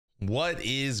What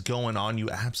is going on, you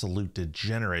absolute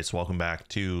degenerates? Welcome back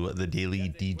to the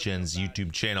Daily Degens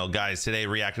YouTube channel. Guys, today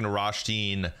reacting to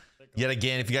Roshtein yet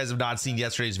again. If you guys have not seen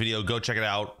yesterday's video, go check it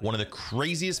out. One of the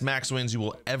craziest max wins you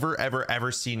will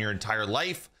ever see in your entire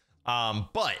life.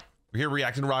 But we're here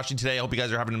reacting to Roshtein today. I hope you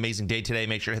guys are having an amazing day today.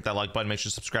 Make sure to hit that like button. Make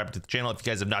sure to subscribe to the channel if you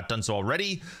guys have not done so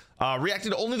already. Reacting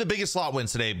to only the biggest slot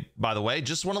wins today, by the way.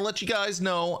 Just want to let you guys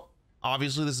know,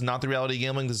 obviously this is not the reality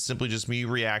gambling. This is simply just me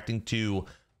reacting to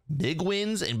big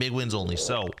wins and big wins only.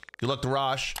 So good luck to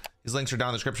Rosh. His links are down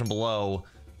in the description below.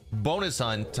 Bonus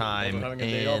hunt time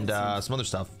and some other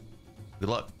stuff. Good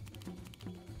luck.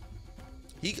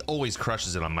 He always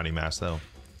crushes it on Money Mass though.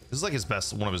 This is like his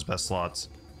best, one of his best slots.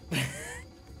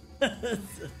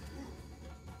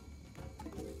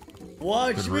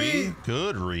 Watch good me.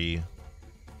 Good re.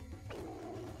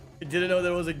 You didn't know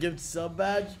there was a gift sub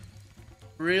badge?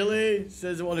 Really?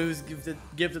 Says the one who's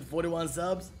gifted 41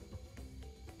 subs.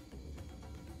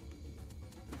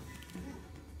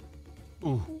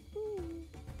 Ooh.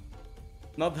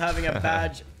 Not having a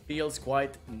badge feels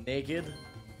quite naked.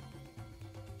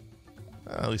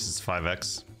 At least it's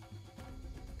 5x.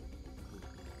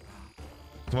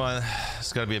 Come on,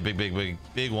 it's got to be a big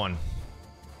one.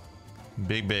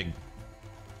 Big.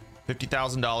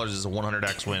 $50,000 is a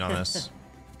 100x win on this.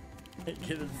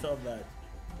 Give it sub badge.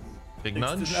 Big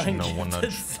nudge? No, one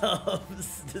nudge.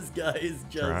 Subs. This guy is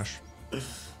just trash.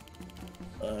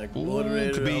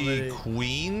 Moderator, could be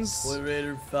Queens.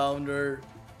 Moderator, founder,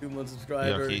 2-month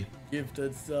subscriber, Yucky.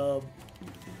 gifted sub,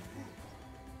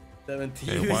 17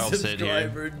 Okay, wild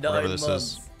subscriber, 9 whatever this months.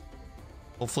 is.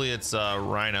 Hopefully it's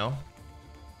Rhino.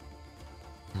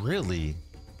 Really?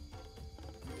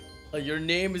 Your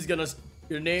name is gonna,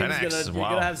 you're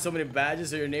gonna have so many badges,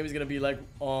 so your name is gonna be like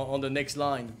on the next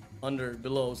line under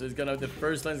below. So it's gonna, the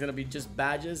first line is gonna be just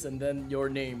badges and then your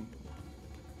name.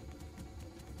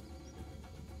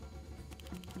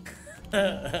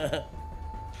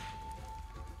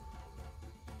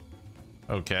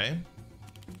 Okay.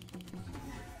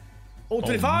 Oh,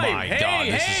 25. Oh my God,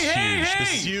 this is huge. Hey.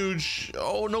 This is huge.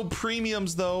 Oh, no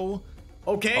premiums though.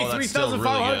 Okay, oh, 3,500.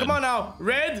 Really come on now.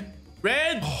 Red.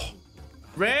 Oh.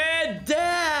 Red.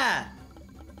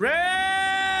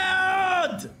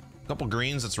 Couple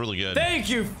greens, that's really good. Thank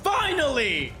you.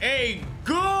 Finally, a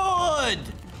good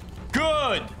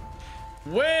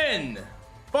win.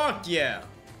 Fuck yeah.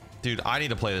 Dude, I need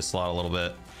to play this slot a little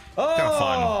bit. Oh, kind of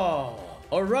fun.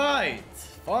 All right.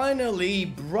 Finally,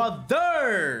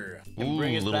 brother. Ooh,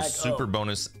 little super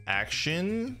bonus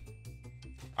action.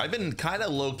 I've been kind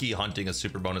of low-key hunting a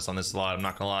super bonus on this slot, I'm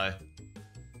not gonna lie.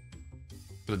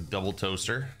 With a double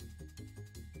toaster.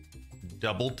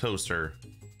 Double toaster.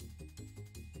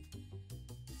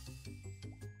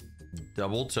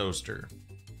 Double toaster.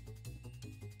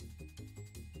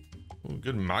 Ooh,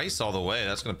 good mice all the way.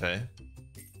 That's gonna pay.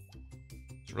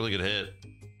 It's a really good hit.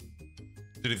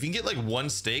 Dude, if you can get like one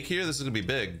stake here, this is gonna be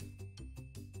big.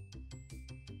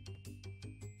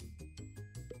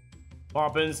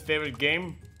 Poppin's favorite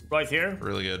game right here.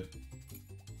 Really good.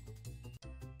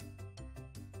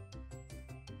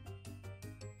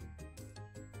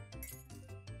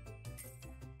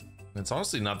 It's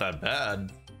honestly not that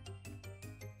bad.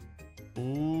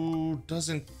 Ooh,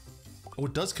 doesn't. Oh,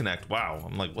 it does connect. Wow.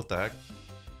 I'm like, what the heck?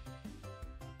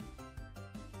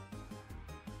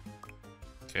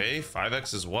 Okay,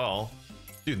 5x as well.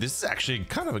 Dude, this is actually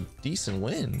kind of a decent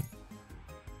win.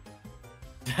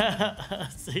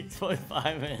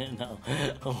 6.5 no.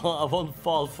 I won't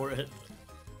fall for it.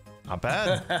 Not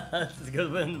bad. It's a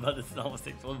good win, but it's not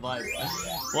 6.5.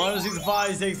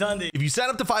 165, 600. If you sign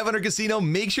up to 500 Casino,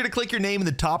 make sure to click your name in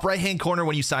the top right-hand corner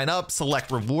when you sign up,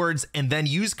 select rewards, and then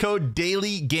use code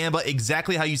DAILYGAMBA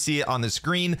exactly how you see it on the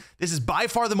screen. This is by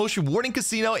far the most rewarding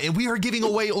casino, and we are giving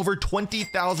away over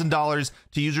 $20,000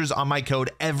 to users on my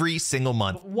code every single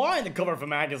month. Why the cover of a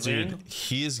magazine? Dude,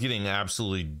 he is getting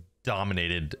absolutely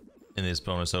dominated in this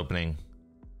bonus opening.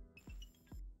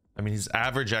 I mean, his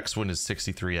average X win is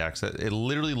 63x. It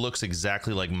literally looks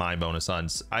exactly like my bonus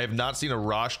hunts. I have not seen a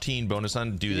Roshtein bonus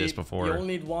hunt do this before. You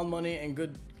only need 1 money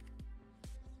and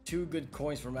 2 good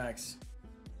coins for max.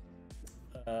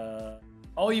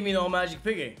 Oh, you mean all magic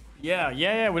piggy?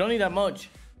 Yeah. We don't need that much.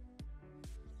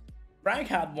 Frank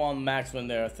had 1 max win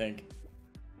there, I think,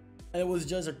 and it was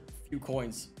just a few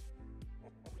coins.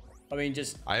 I mean,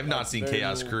 just. I have not seen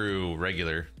Chaos Crew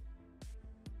regular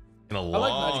in a like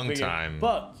long time.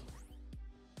 But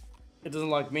it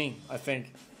doesn't like me, I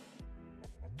think.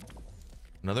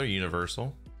 Another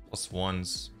universal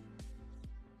 +1s.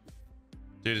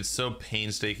 Dude, it's so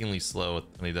painstakingly slow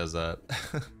when he does that.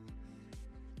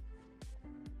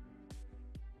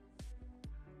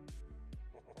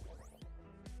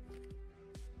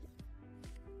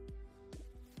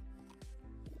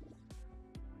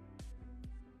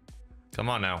 Come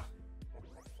on now.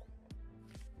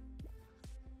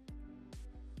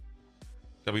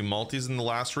 Gotta be multis in the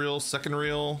last reel, second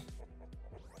reel.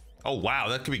 Oh wow,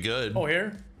 that could be good. Oh,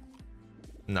 here?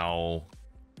 No.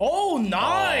 Oh,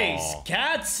 nice! Oh.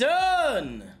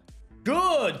 Catson!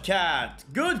 Good cat.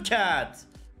 Good cat.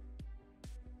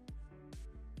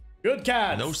 Good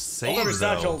cat. No save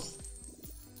though.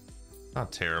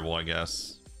 Not terrible, I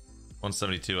guess.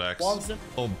 172x.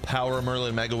 Oh, power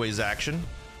Merlin Megaways action.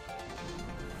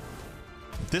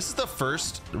 This is the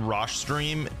first Rosh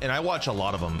stream, and I watch a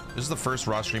lot of them. This is the first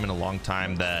Rosh stream in a long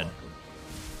time that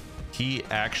he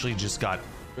actually just got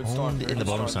owned in the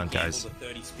bonus hunt, guys.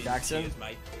 Jackson.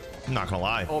 I'm not gonna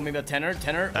lie. Oh, maybe a tenor.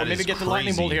 That Or maybe get the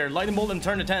lightning bolt here. Lightning bolt and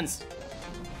turn to 10s.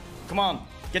 Come on.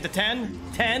 Get the 10.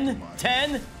 10.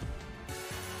 10.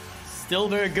 Still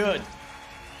very good.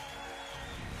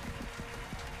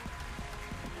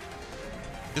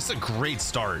 This is a great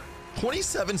start.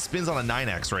 27 spins on a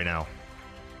 9x right now.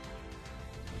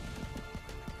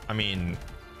 I mean,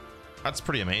 that's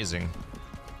pretty amazing.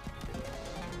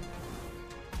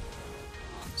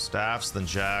 Staffs, then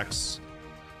jacks.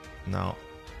 No.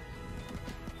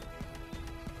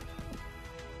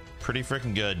 Pretty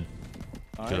freaking good.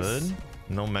 Nice. Good.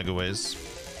 No Megaways.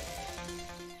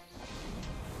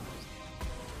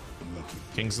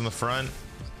 Kings in the front.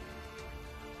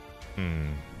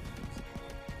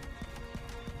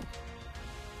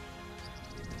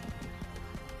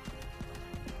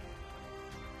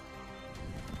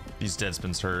 These dead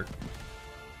spins hurt.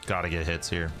 Gotta get hits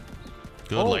here.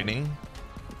 Good lightning.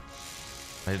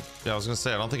 I was gonna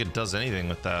say, I don't think it does anything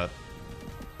with that.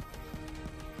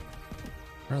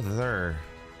 Brother,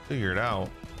 figure it out.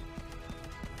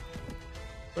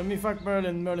 Let me fuck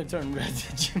Merlin. Merlin turn red.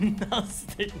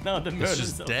 Gymnastic. Now the Merlin. It's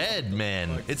just dead,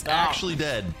 man. It's actually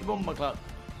dead. It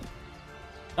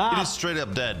is straight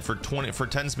up dead for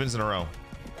 10 spins in a row.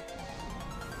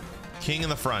 King in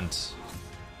the front.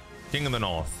 King in the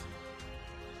north.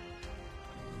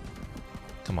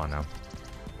 Come on now.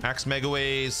 Max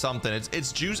Megaways, something.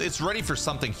 It's juice. It's ready for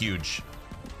something huge.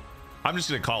 I'm just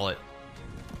gonna call it.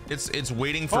 It's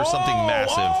waiting for something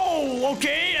massive. Oh,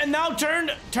 okay. And now turn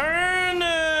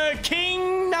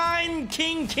King 9,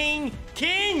 King.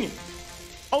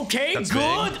 Okay, That's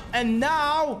good. big. And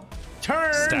now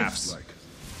turn Staffs.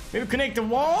 Maybe connect the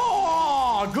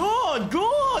wall. Good.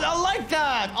 I like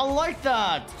that.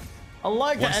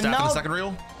 One And staff now in the second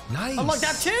reel. Nice. I like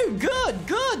that too.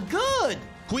 Good.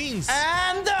 Queens.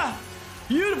 And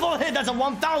beautiful hit. That's a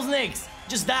 1000x.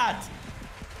 Just that.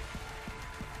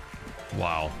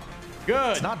 Wow.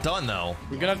 Good. It's not done though.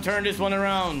 We're gonna turn this one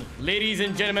around. Ladies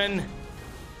and gentlemen,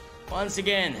 once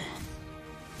again,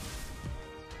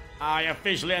 I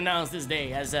officially announce this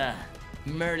day as a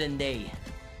Merlin Day.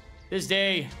 This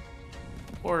day,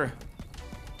 for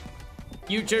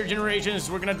future generations,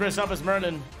 we're gonna dress up as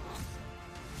Merlin.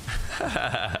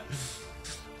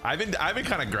 I've been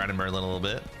kind of grinding Merlin a little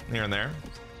bit here and there.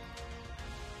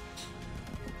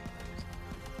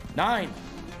 9.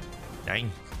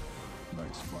 Dang.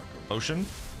 Ocean.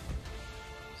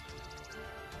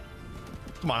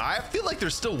 Come on, I feel like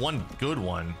there's still one good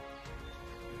one.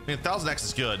 I mean, 1000x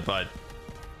is good, but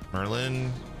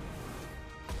Merlin.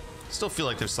 Still feel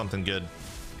like there's something good.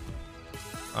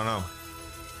 I don't know.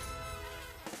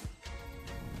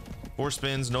 4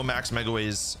 spins, no max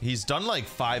Megaways. He's done like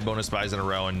 5 bonus buys in a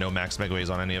row and no max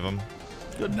Megaways on any of them.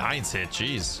 Good 9s hit,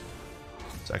 jeez.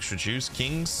 It's extra juice.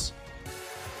 Kings.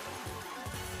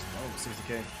 Oh,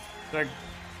 60k. Like,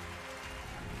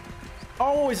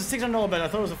 oh, it's a $600 bet. I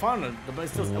thought it was a $500, but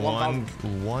it's still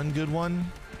 1,000. One good one.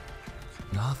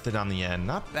 Nothing on the end.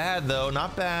 Not bad though.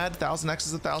 Not bad. 1000x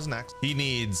is a 1000x. He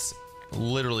needs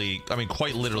literally, I mean,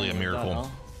 quite literally a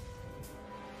miracle.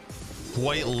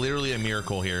 Quite literally a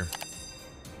miracle here.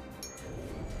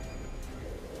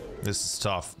 This is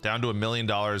tough. Down to $1 million.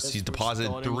 He's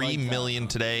deposited 3 million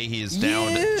today. He is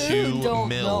down 2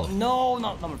 mil. No,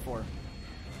 not number 4.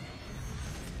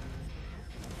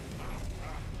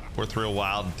 4th reel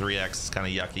wild and 3x is kind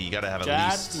of yucky. You gotta have Chat,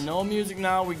 at least no music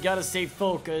now. We gotta stay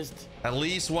focused. at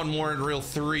least one more in reel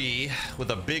 3 with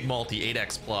a big multi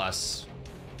 8x plus.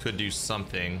 Could do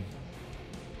something.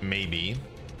 Maybe.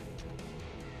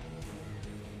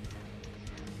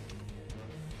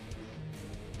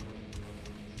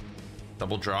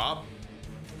 Double drop.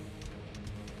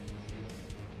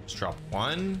 Just drop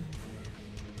 1.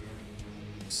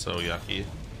 So yucky.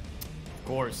 Of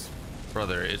course.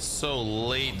 Brother, it's so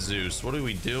late, Zeus. What are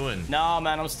we doing? Nah,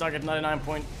 man, I'm stuck at 99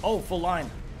 point. Oh, full line.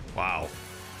 Wow.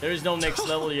 There is no next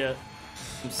level yet.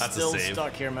 I'm That's still a save.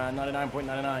 stuck here, man.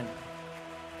 99.99.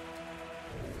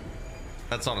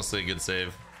 That's honestly a good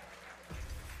save.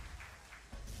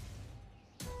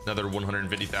 Another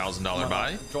 $150,000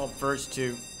 buy. Drop first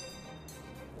two.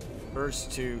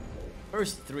 First two.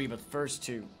 First three, but first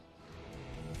two.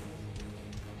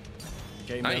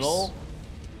 Okay, nice. Middle.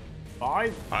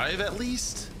 5. 5 at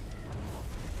least.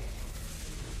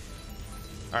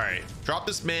 All right, drop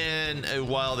this man a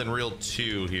wild and real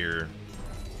 2 here.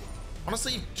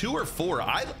 Honestly, 2 or 4.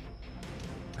 I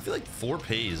feel like 4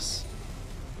 pays.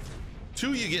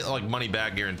 2 you get like money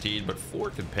back guaranteed, but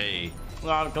 4 could pay. No,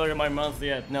 I'm clearing my monthly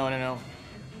yet. No.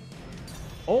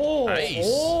 Oh, nice.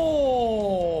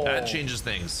 Oh, that changes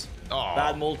things. Oh,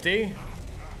 bad multi.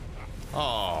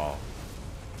 Oh,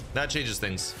 that changes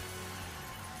things.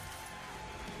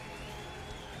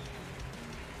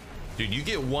 Dude, you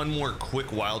get one more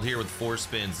quick wild here with 4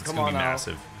 spins. It's gonna be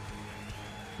massive.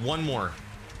 One more.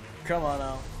 Come on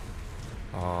now.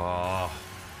 Oh.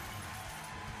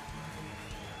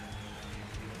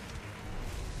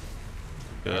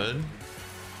 Good.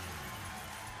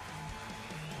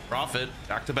 Profit,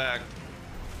 back to back.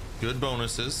 Good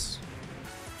bonuses.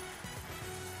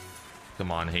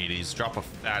 Come on, Hades, drop a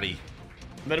fatty.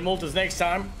 Better multis next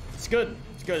time. It's good.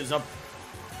 It's good. It's up.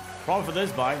 Problem for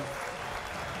this buy.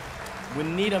 We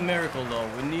need a miracle though.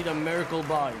 We need a miracle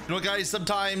buy. You know what, guys?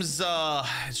 Sometimes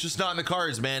it's just not in the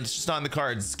cards, man. It's just not in the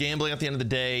cards. It's gambling at the end of the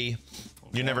day.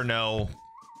 You never know.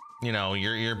 You know,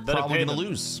 you're probably gonna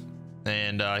lose.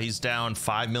 And he's down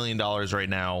 $5 million right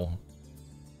now.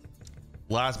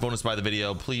 Last bonus by the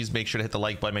video. Please make sure to hit the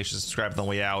like button. Make sure to subscribe on the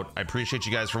way out. I appreciate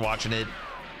you guys for watching it.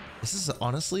 This is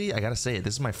honestly, I gotta say it,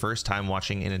 this is my first time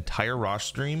watching an entire Rosh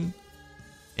stream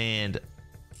and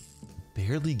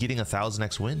barely getting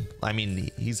 1,000x win. I mean,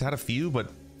 he's had a few,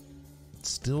 but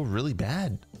still really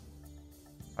bad.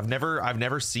 I've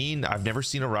never seen a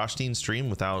Roshtein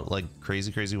stream without like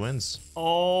crazy wins.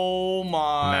 Oh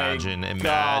my Imagine,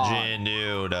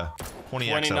 dude.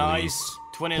 20x at least.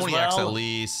 20 as 20x well. at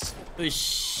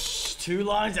least. 2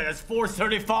 lines, that's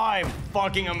 435.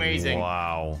 Fucking amazing.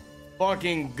 Wow.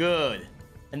 Fucking good.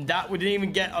 And that we didn't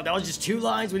even get, that was just 2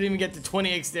 lines. We didn't even get the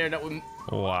 20x there. That would.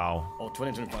 Wow. Oh,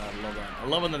 20, 25. I love that. I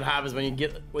love when that happens when you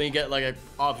get like an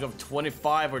option of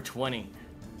 25 or 20.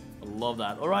 I love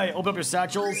that. All right, open up your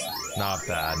satchels. Not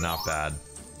bad, not bad.